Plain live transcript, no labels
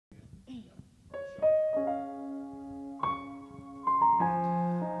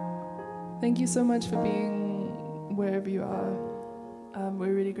Thank you so much for being wherever you are.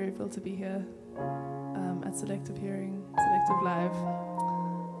 We're really grateful to be here at Selective Hearing, Selective Live.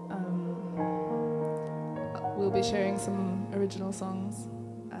 We'll be sharing some original songs,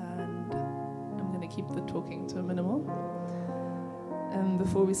 and I'm going to keep the talking to a minimal. And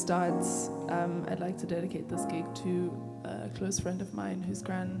before we start, I'd like to dedicate this gig to a close friend of mine whose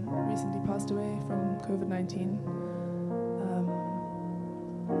gran recently passed away from COVID-19.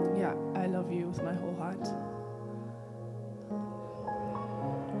 Yeah, I love you with my whole heart.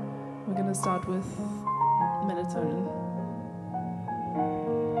 We're going to start with melatonin.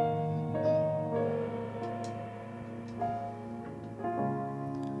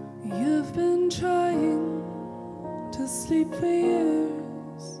 You've been trying to sleep for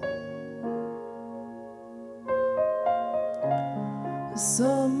years.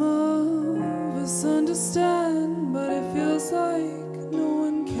 Some of us understand, but it feels like no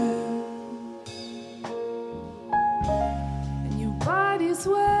one can. And your body's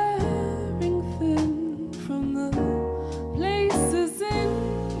wearing thin from the places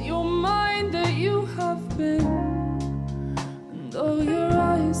in your mind that you have been. And though your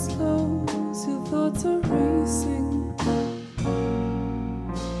eyes close, your thoughts are racing.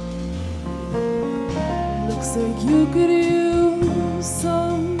 Looks like you could use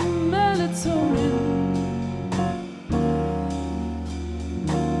some melatonin.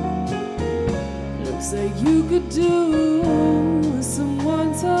 Looks like you could do with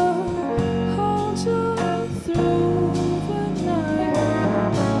someone to hold you through the night.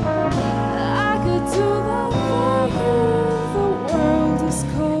 I could do that for you. The world is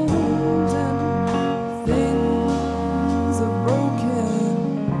cold and things are broken,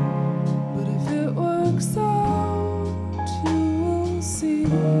 but if it works out, you will see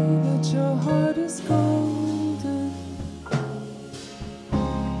that your heart is golden.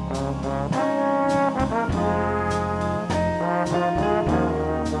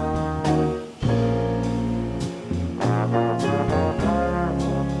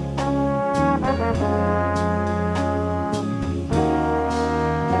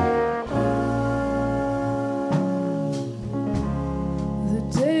 The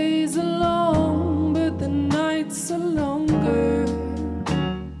days are long, but the nights are longer.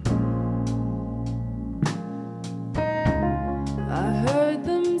 I heard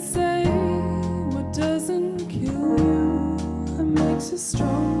them say, what doesn't kill you, it makes you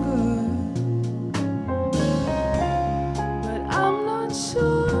stronger. But I'm not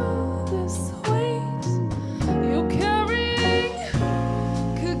sure this weight you're carrying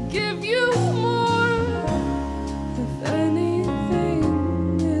could give you more. If anything,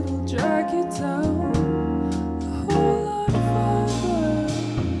 it'll drag you down a whole lot further.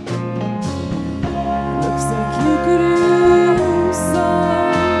 Looks like you could use some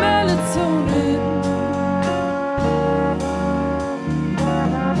melatonin.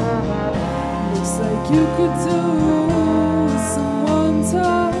 Looks like you could do with someone to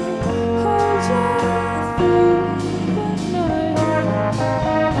hold you through the night.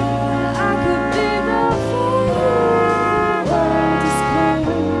 I could be there for you. The world is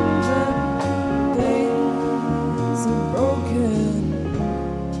cold and things are broken,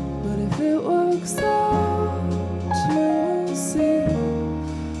 but if it works out, you will see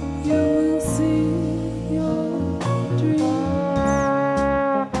your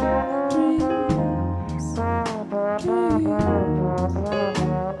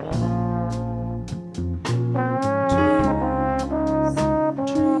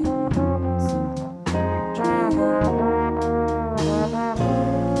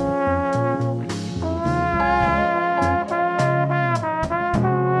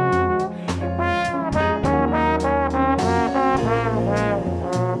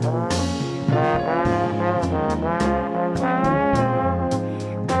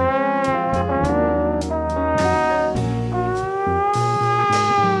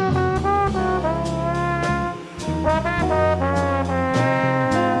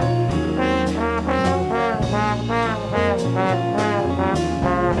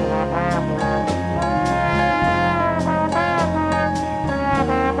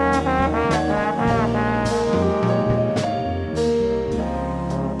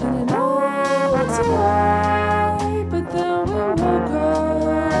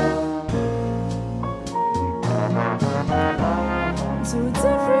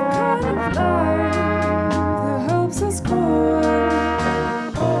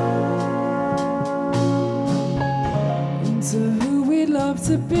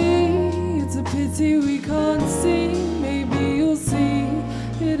to be. It's a pity we can't see. Maybe you'll see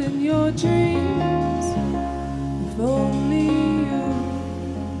it in your dreams. If only you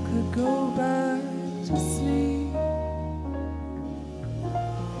could go back.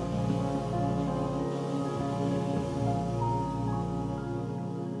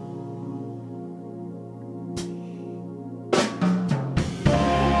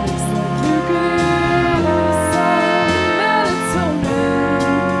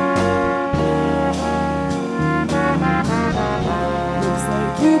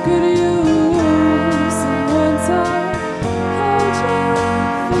 like you could use someone to hold you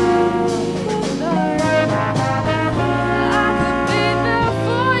through the night. I could be there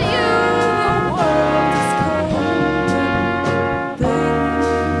for you. The world is cold and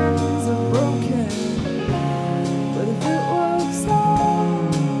things are broken, but if it works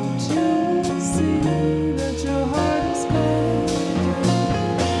out, you'll see that your heart is cold.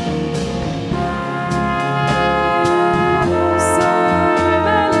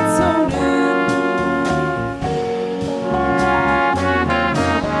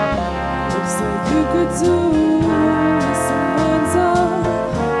 You could do someone to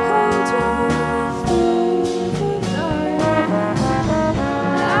hold you through the night.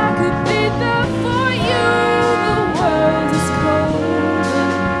 I could be there for you. The world is cold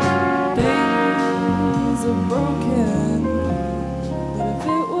and things are broken, but if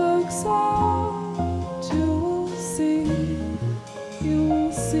it works out, you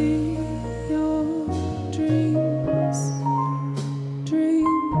will see your dreams.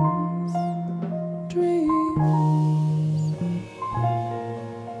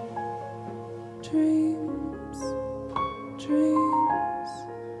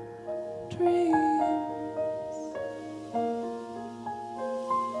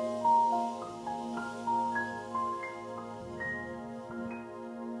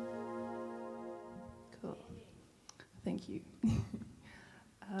 Cool. Thank you.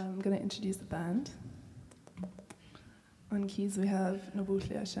 I'm going to introduce the band. On keys we have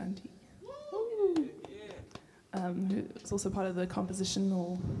Nobuhle Ashanti, who's also part of the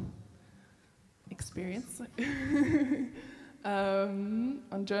compositional experience.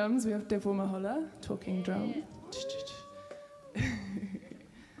 On drums we have Devo Mahola, talking drum.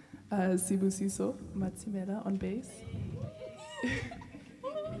 Sibusiso Matsimela on bass.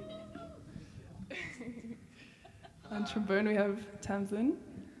 On trombone we have Tamsin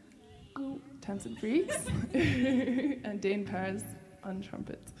Freaks, and Dane Paris on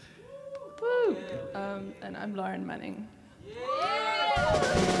trumpet. Woo! And I'm Lauren Manning.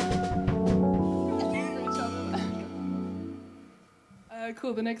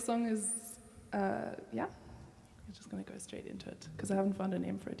 Cool, the next song is, yeah, I'm just gonna go straight into it, because I haven't found a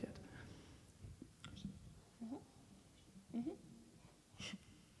name for it yet.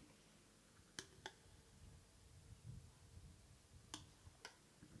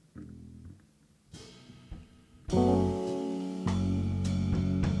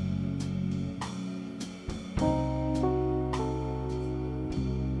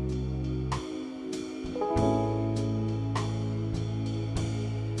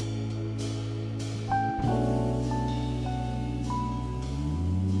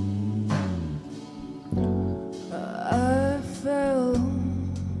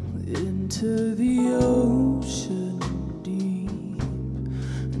 To the ocean deep,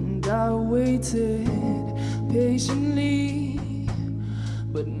 and I waited patiently,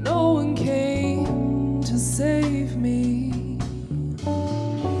 but no one came to save me.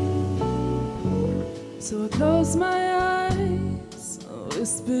 So I closed my eyes,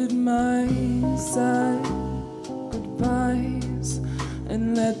 whispered my sad goodbyes,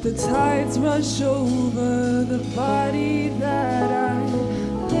 and let the tides rush over the body that I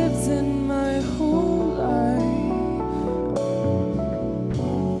lived in my whole life.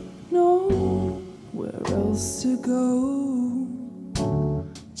 Nowhere else to go,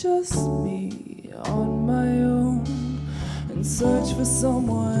 just me on my own, and search for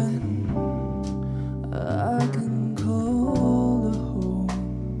someone I can call a home.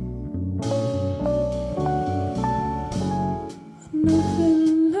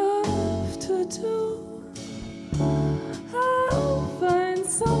 Nothing left to do, I'll find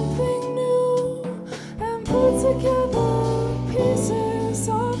something new and put together pieces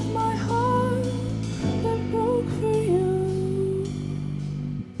of my heart that broke for you.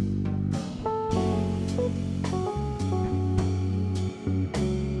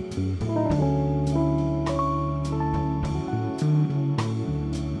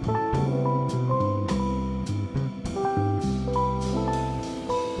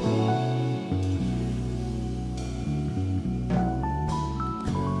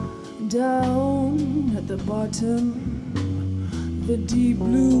 Down at the bottom, the deep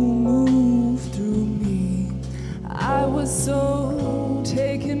blue moved through me. I was so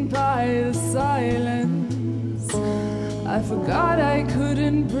taken by the silence, I forgot I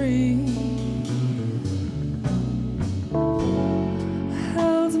couldn't breathe.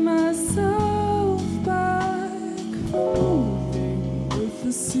 Held myself back from moving with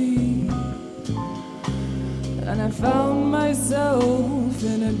the sea, and I found myself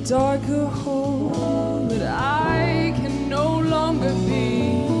in a darker hole that I can no longer be.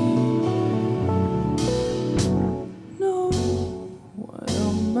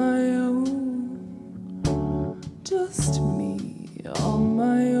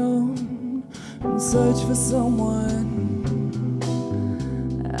 for someone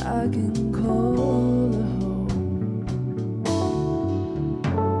I can call a home.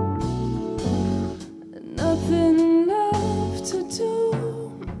 Nothing left to do.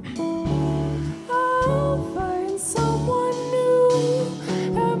 I'll find someone new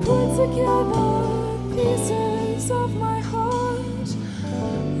and put together pieces of my heart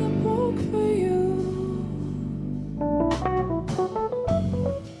that broke for you.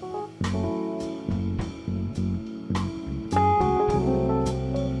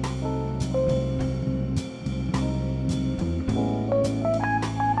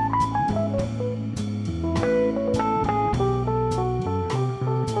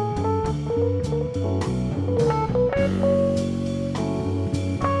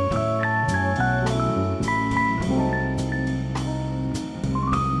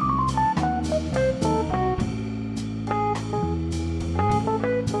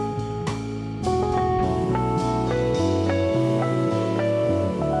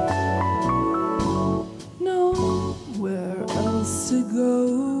 Nowhere else to go,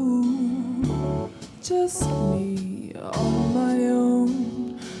 just me on my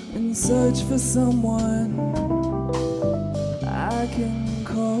own, in search for someone I can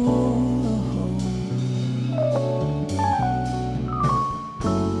call a home.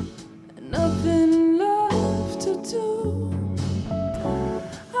 Nothing left to do.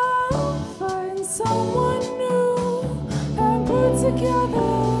 I'll find someone new and put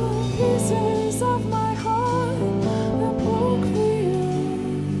together pieces of my heart that broke for you,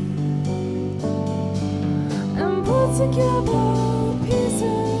 and put together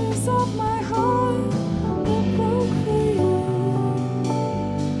pieces of my heart that broke for you,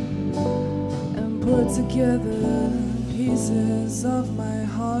 and put together pieces of my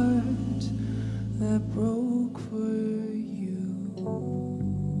heart that broke for you.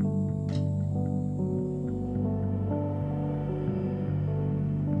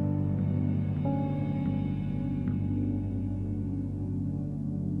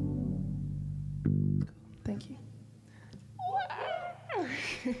 Thank you.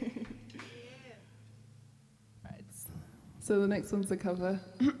 Right. So the next one's a cover.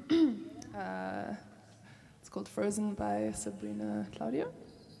 It's called Frozen by Sabrina Claudio.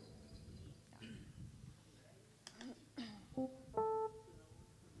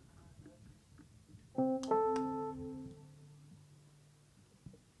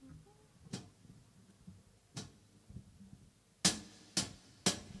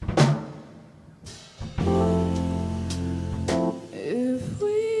 If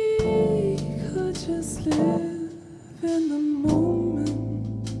we could just live in the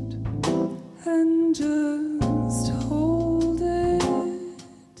moment and just hold it,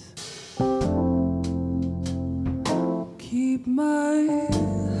 keep my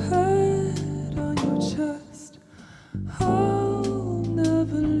head on your chest, I'll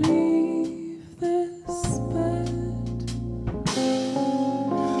never leave this bed.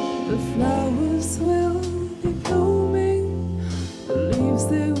 The flowers will be blooming, the leaves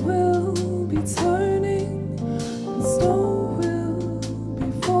they will be turning, and snow will be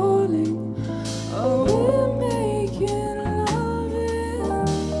falling. Oh, we're making love in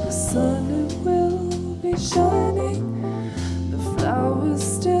the sun, it will be shining. The flowers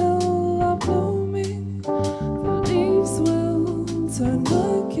still are blooming, the leaves will turn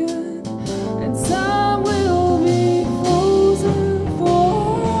again, and time will be frozen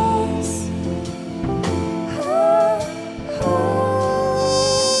for us.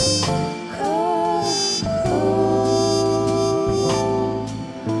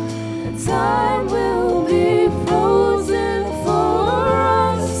 Time will be frozen for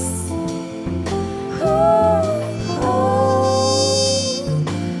us.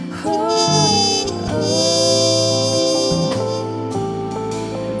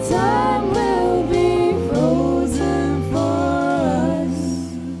 Time will be frozen for us.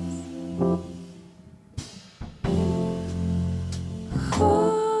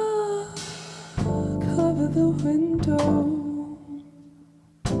 Cover the window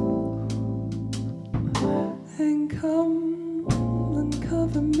and come and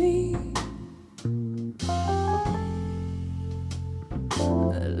cover me.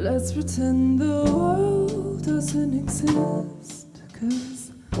 Let's pretend the world doesn't exist,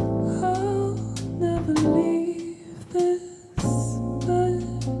 'cause I'll never leave this bed.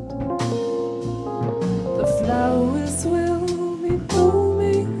 The flowers will be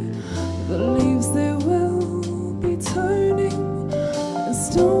blooming, the leaves they will be turning, the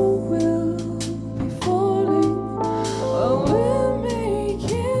snow will be falling. Oh, we're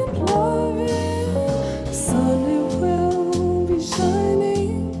making love in the sun, it will be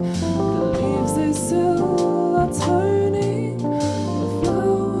shining. The leaves they still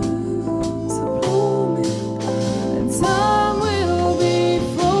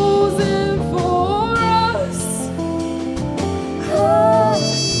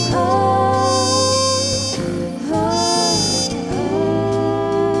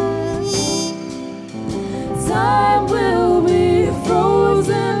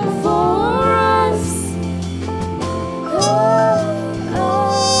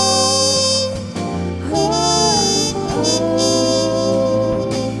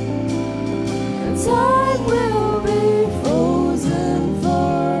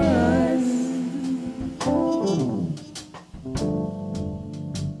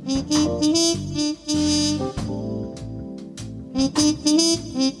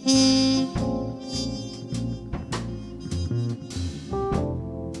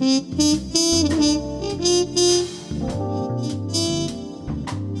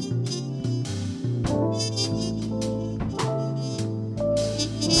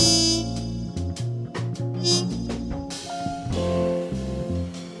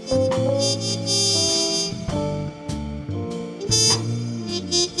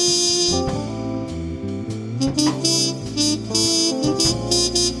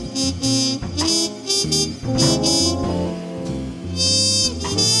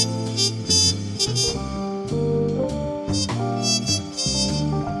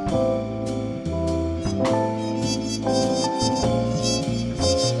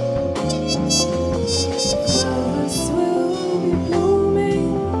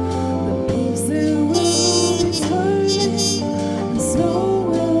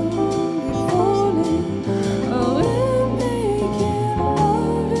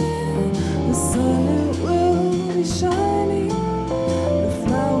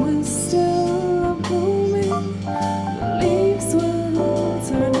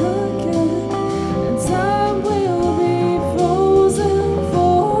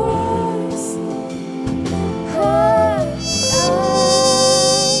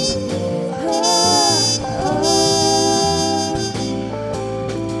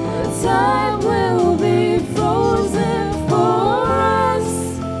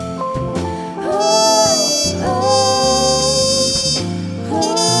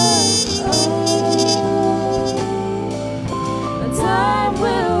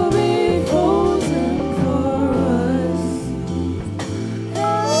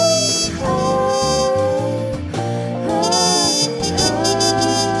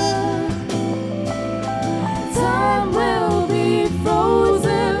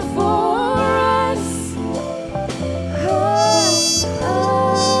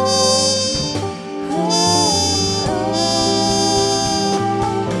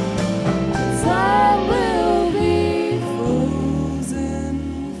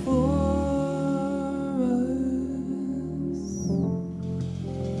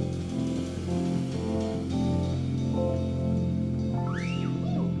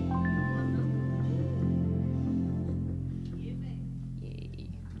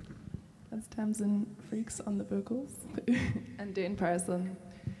drums and freaks on the vocals, and Dane Paris on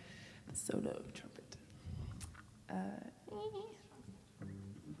the solo trumpet. Cool.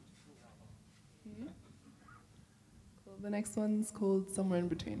 The next one's called Somewhere in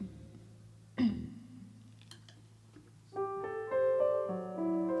Between.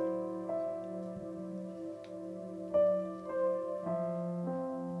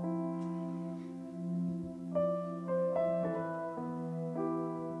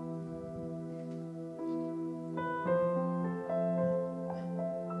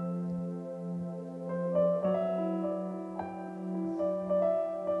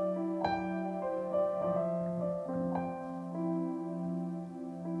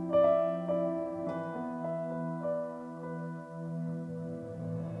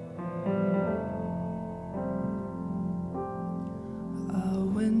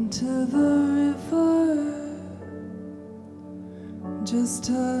 To the river just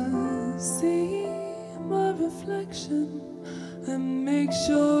to see my reflection and make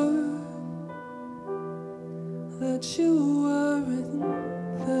sure that you weren't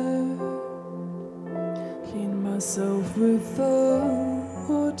there. Clean myself with the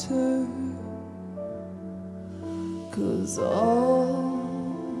water, 'cause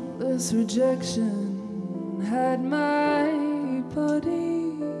all this rejection had my body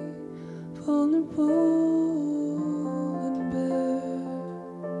vulnerable and bare.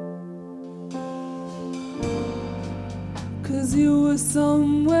 'Cause you were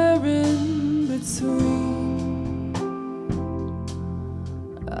somewhere in between.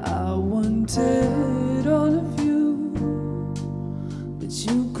 I wanted all of you, but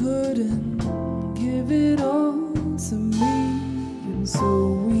you couldn't give it all to me, and so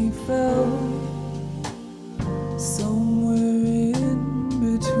we fell somewhere in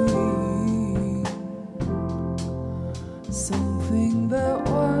between. Something that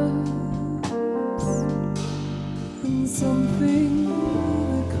was and something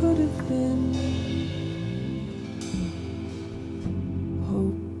that could have been.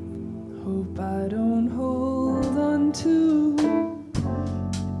 Hope I don't hold on to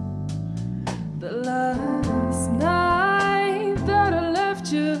the last night that I left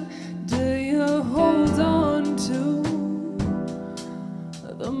you. Do you hold on to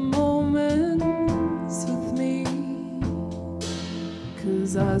the moments with me?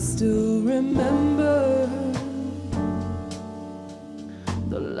 'Cause I still remember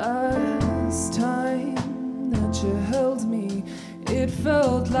the last time that you held me. It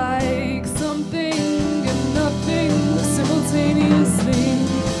felt like something and nothing simultaneously.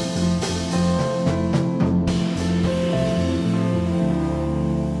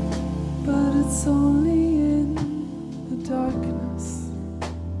 But it's only in the darkness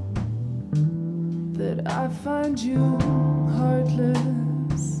that I find you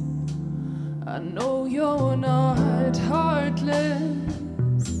heartless. I know you're not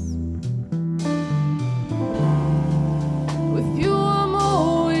heartless. With you I'm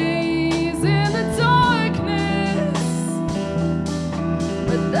always in the darkness,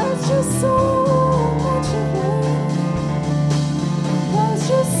 but that's just so much of it. That's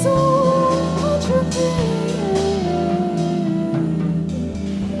just so much of it.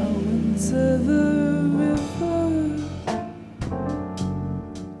 I went to the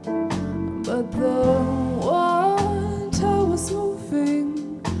but the water was moving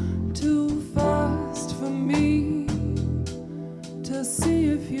too fast for me to see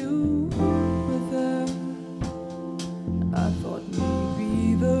if you were there. I thought maybe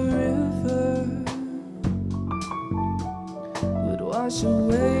the river would wash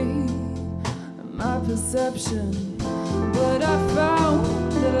away my perception, but I found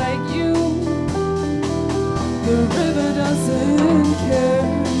that like you, the river doesn't care.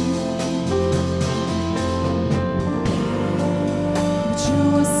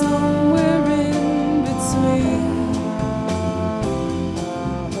 Somewhere in between.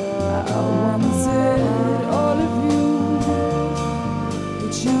 I wanted all of you,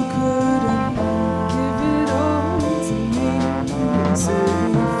 but you couldn't give it all to me, and so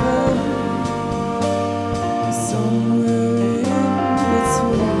we fell somewhere in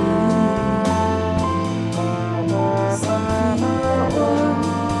between. Something that was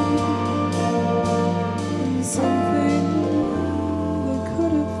and something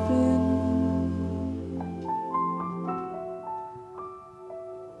could have been.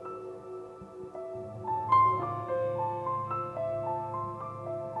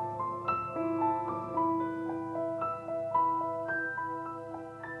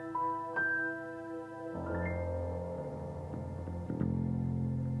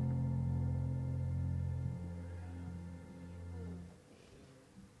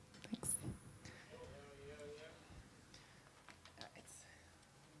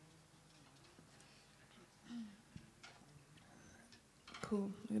 Cool.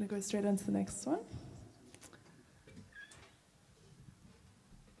 We're going to go straight on to the next one.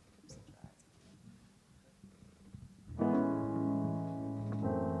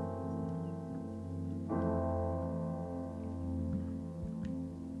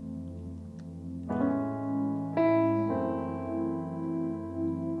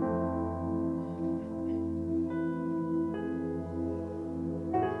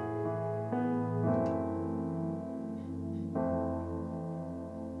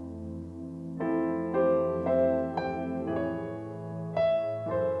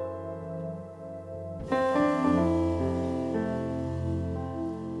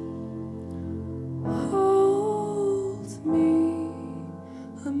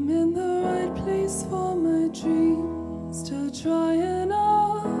 For my dreams to try and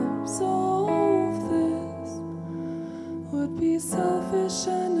absolve this would be selfish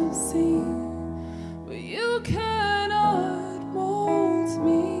and obscene, but you cannot mold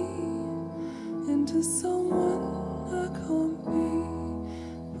me into someone I can't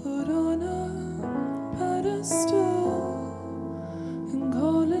be. Put on a pedestal and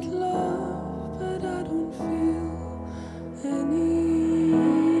call it love, but I don't feel any.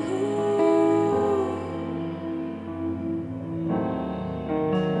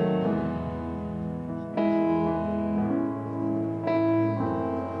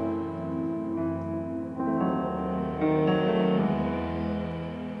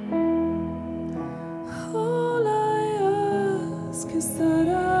 That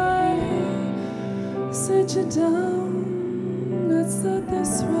I sit you down, let's set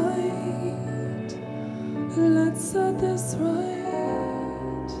this right, let's set this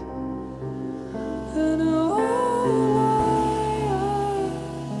right, and all I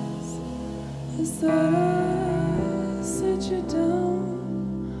ask is that I sit you down,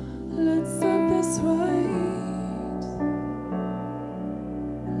 let's set this right,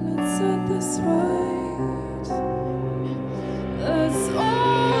 let's set this right. That's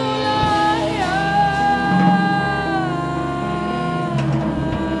all I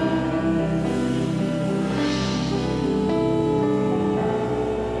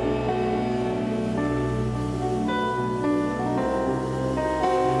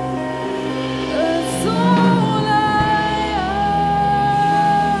That's all I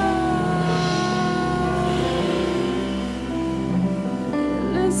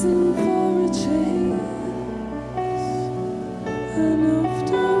listen for a change. And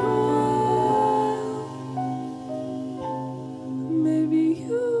after a while, maybe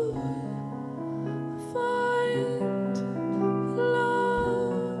you find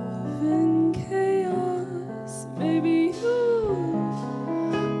love in chaos. Maybe you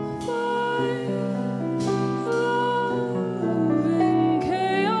find love in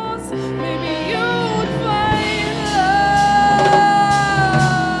chaos. Maybe you'd find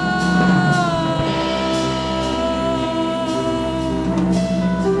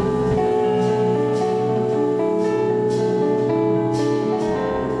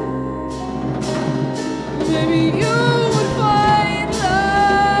maybe you would find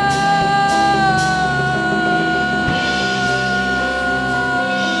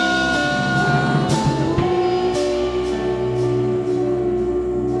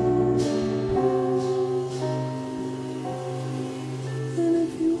And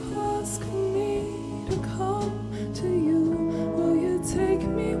if you ask me to come to you, will you take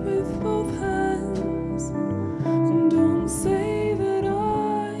me with both hands? And don't say that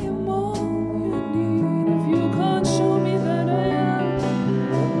I am all you need if you can't show me that I am.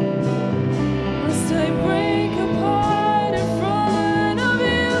 Must I break apart in front of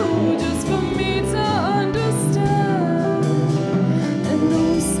you just for me to understand? And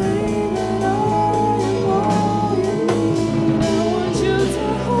don't say that I am all you need. I want you to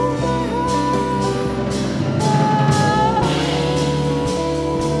hold my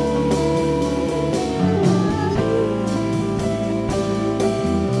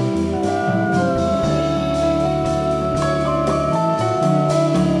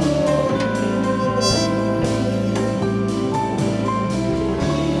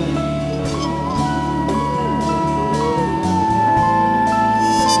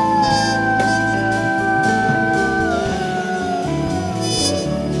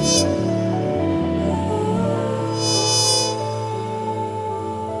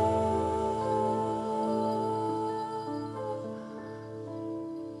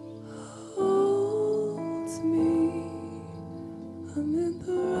I'm in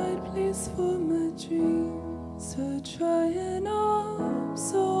the right place for my dreams to try and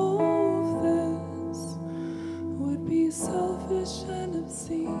absolve this would be selfish and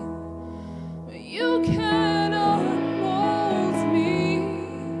obscene, but you cannot mold me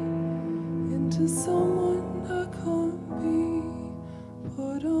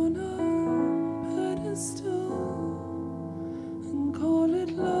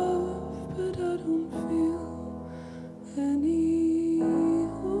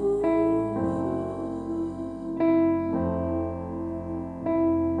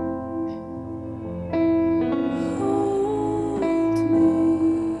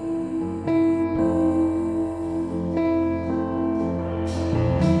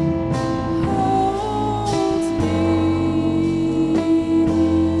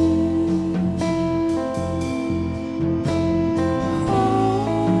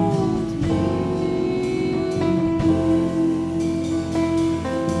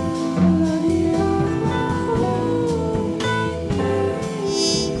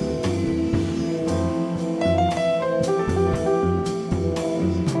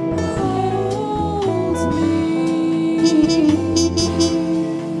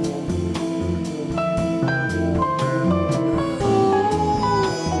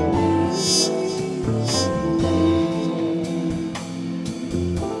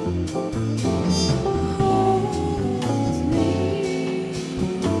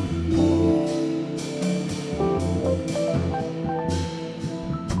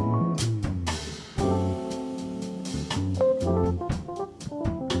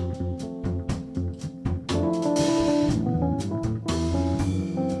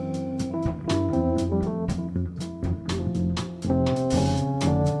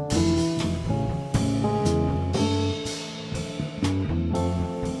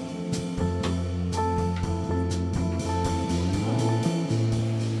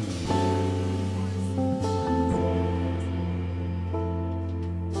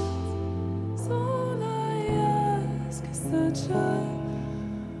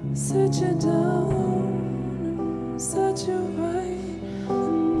Sit you down and set you right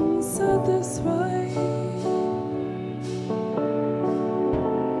and set this right.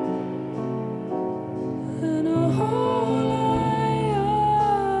 And all I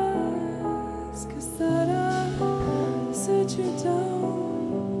ask is that I sit you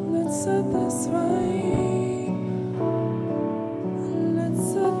down, let's set this right, let's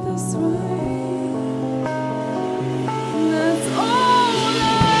set this right. That's all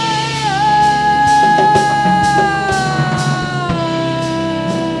I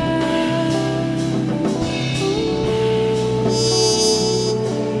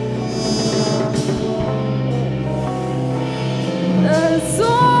That's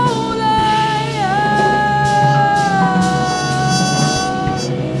all I ask,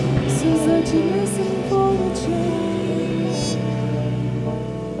 so that you listen for the change.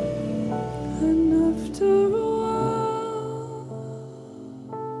 And after a while,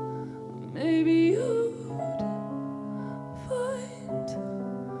 maybe you'd find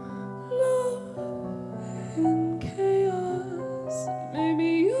love in chaos. Maybe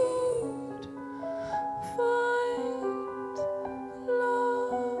you'd find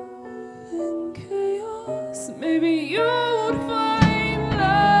love in chaos. Maybe you'd find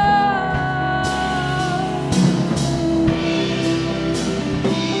love.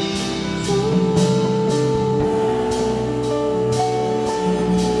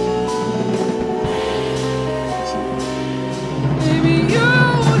 Maybe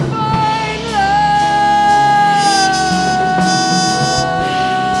you'd find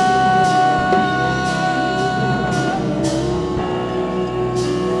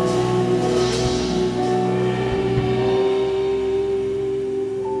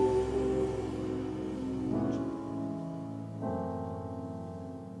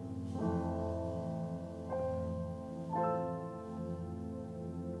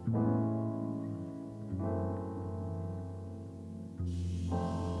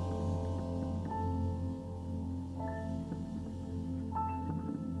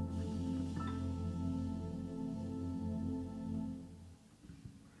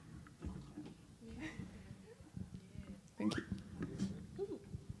Thank you.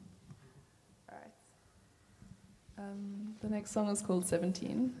 All right. The next song is called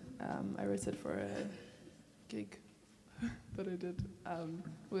 17. I wrote it for a gig that I did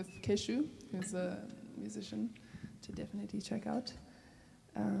with Keshu, who's a musician to definitely check out.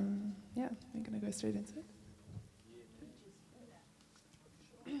 Yeah, I'm gonna go straight into it.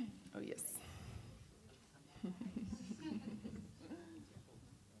 Oh yes.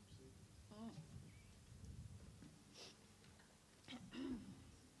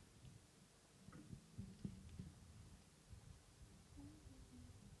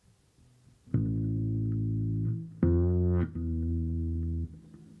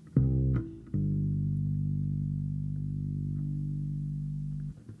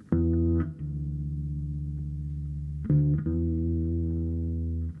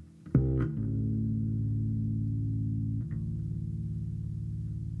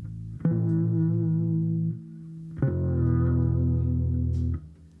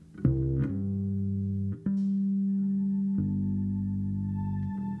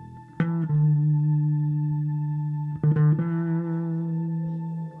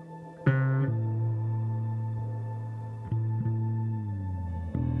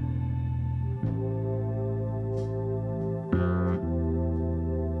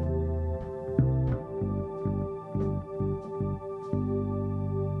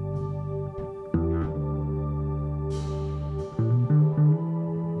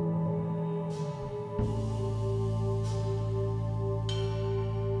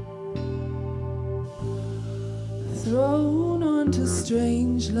 Thrown onto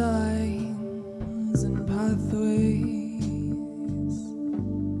strange lines and pathways,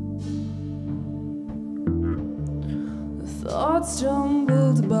 the thoughts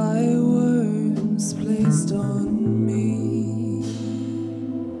jumbled by words placed on me.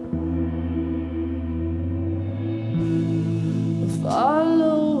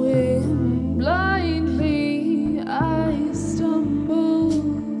 Following blindly, I stumble.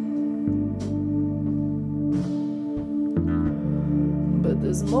 But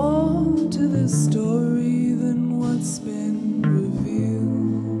there's more to this story than what's been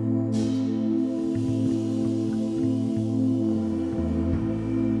revealed.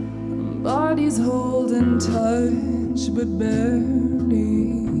 Bodies hold and touch, but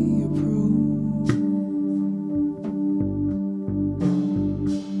barely approve.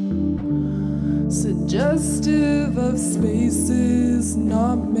 Suggestive of spaces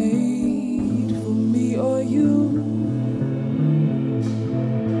not made for me or you.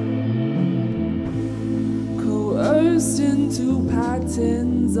 into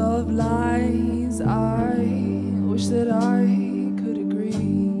patterns of lies. I wish that I could agree.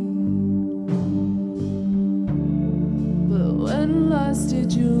 But when last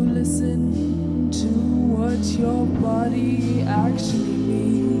did you listen to what your body actually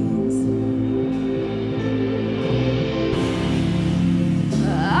needs?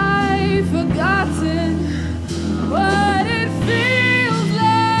 I've forgotten what it feels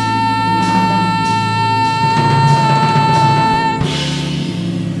like.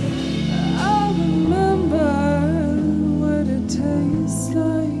 I remember what it tastes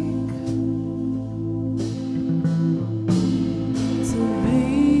like to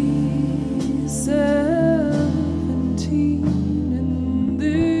be 17 in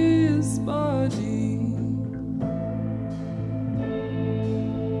this body.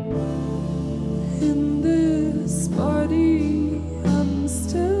 In this body I'm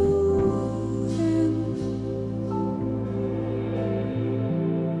still in.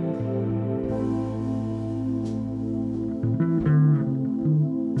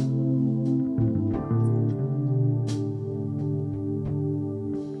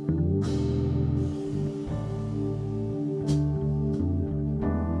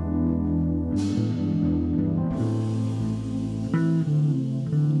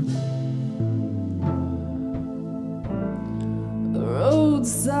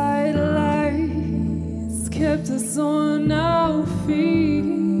 Roadside lights kept us on our feet.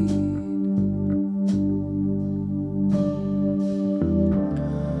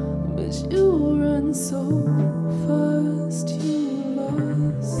 But you ran so fast, you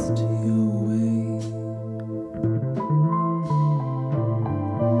lost your way.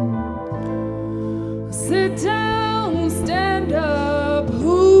 Sit down, stand up,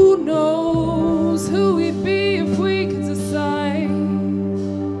 who knows who we'd be if we could decide.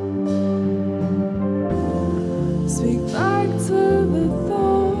 Speak back to the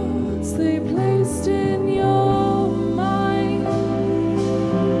thoughts they placed in your mind.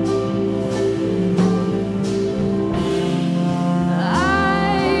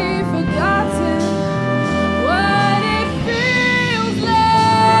 I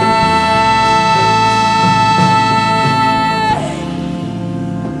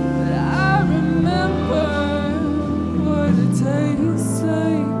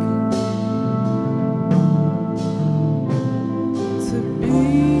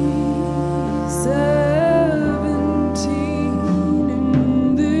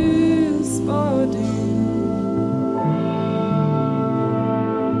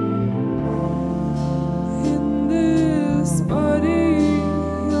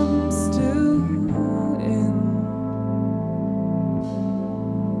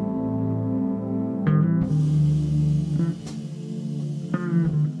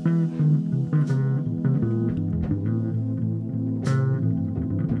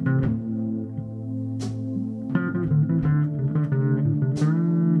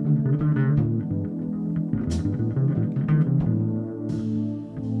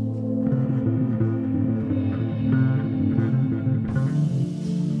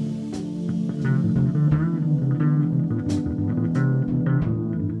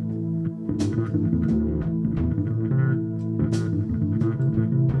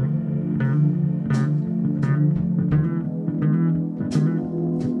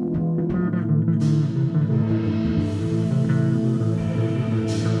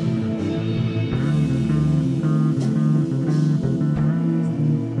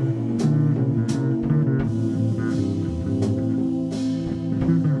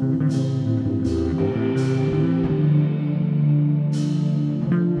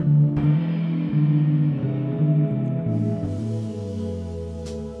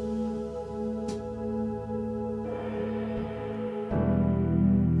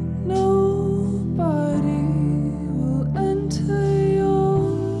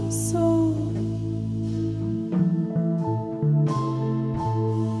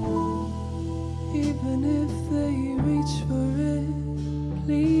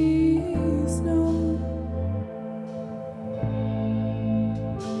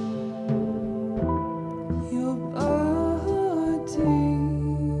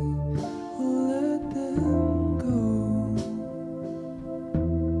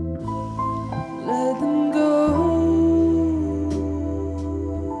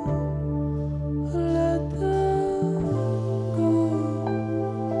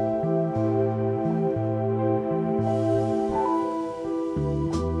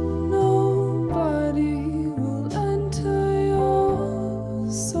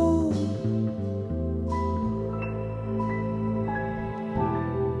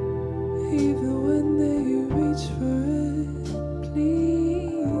even when they reach for it.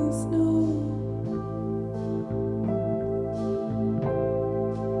 Please know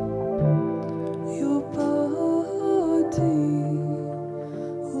your body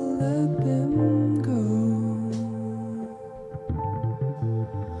will let them go.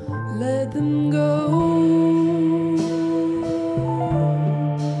 Let them go.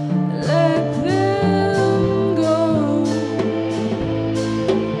 Let them go.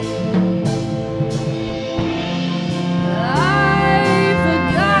 I've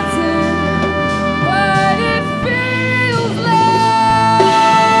forgotten what it feels like,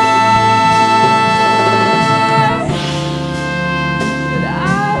 but I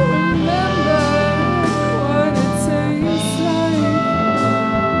remember what it tastes like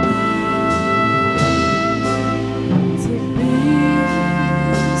to be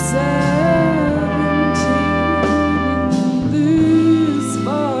 17 in this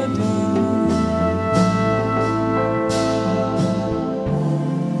body.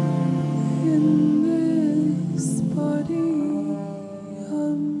 In this body,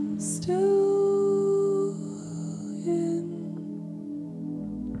 I'm still in.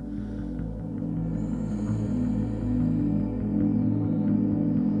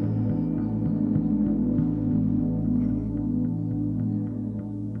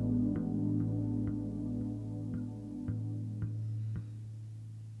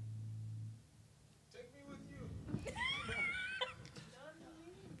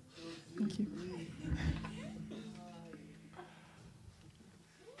 Thank you.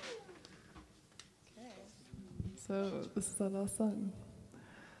 So this is our last song.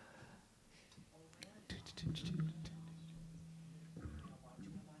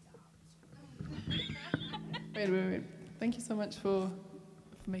 Wait. Thank you so much for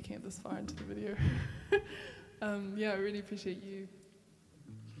making it this far into the video. Yeah, I really appreciate you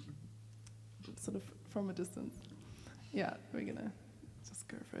sort of from a distance. Yeah, we're gonna just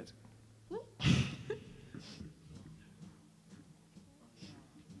go for it.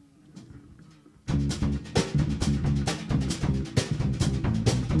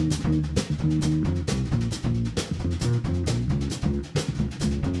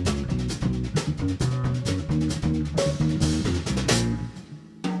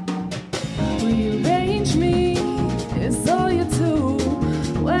 Rearrange me is all you do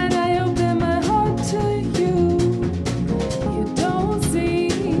when I open my heart to you. You don't see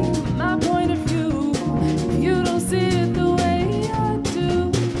my point of view. You don't see it the way I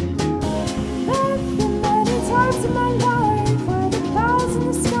do. There've been many times in my life where the clouds and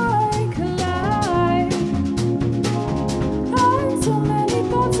the sky collide. And so many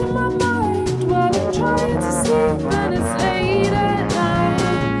thoughts in my mind while I'm trying to sleep and it's late at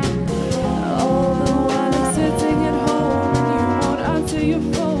night. All the while I'm sitting at home and you won't answer your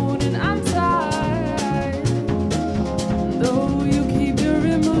phone and I'm tired. Though you keep your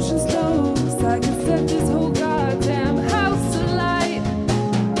emotions close, I can set this whole goddamn house alight.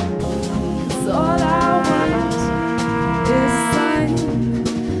 'Cause all I want is a sign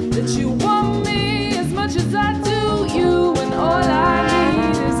that you want me as much as I do you, and all I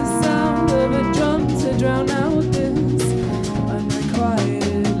need is the sound of a drum to drown out this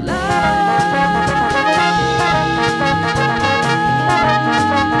unrequited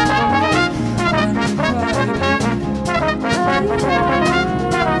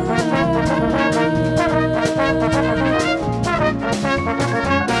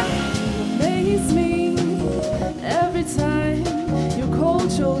amaze me every time your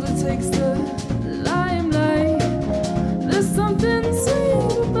cold shoulder takes the limelight. There's something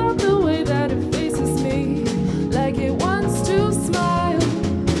sweet about the way that it faces me, like it wants to smile.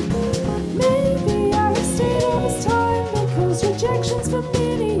 Maybe I have stayed all this time because rejection's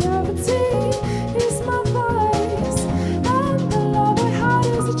familiarity is my vice, and the love I had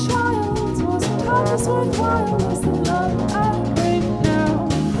as a child wasn't half as worthwhile as the love I crave now.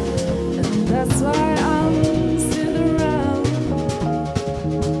 And that's why I'm still around,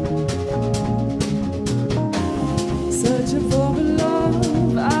 searching for a love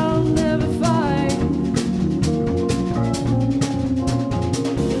I'll never find.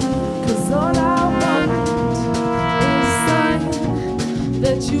 'Cause all I want is a sign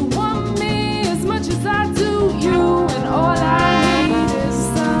that you want me as much as I do you, and all I need is the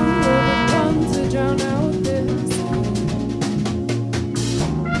sound of a drum to drown out this.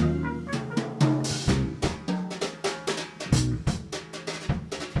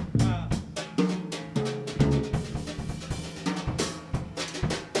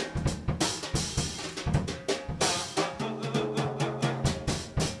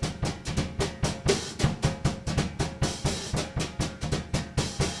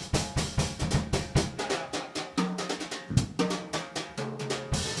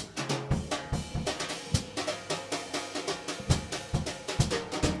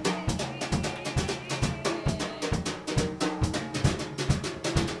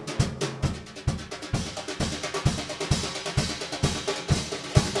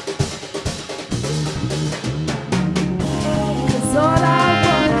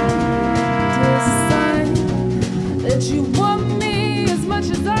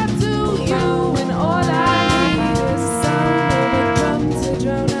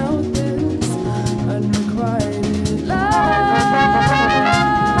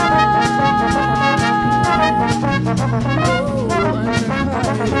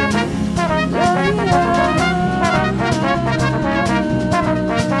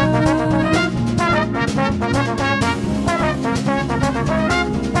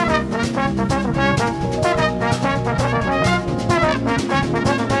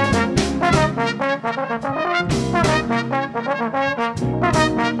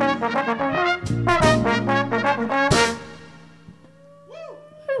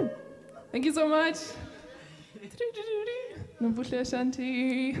 Bushla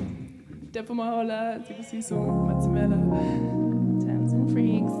Shanti, Depomahola, Tibusiso, Matsimela, Tams and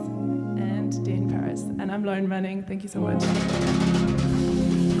Freaks, and Day in Paris. And I'm Lauren Manning. Thank you so much.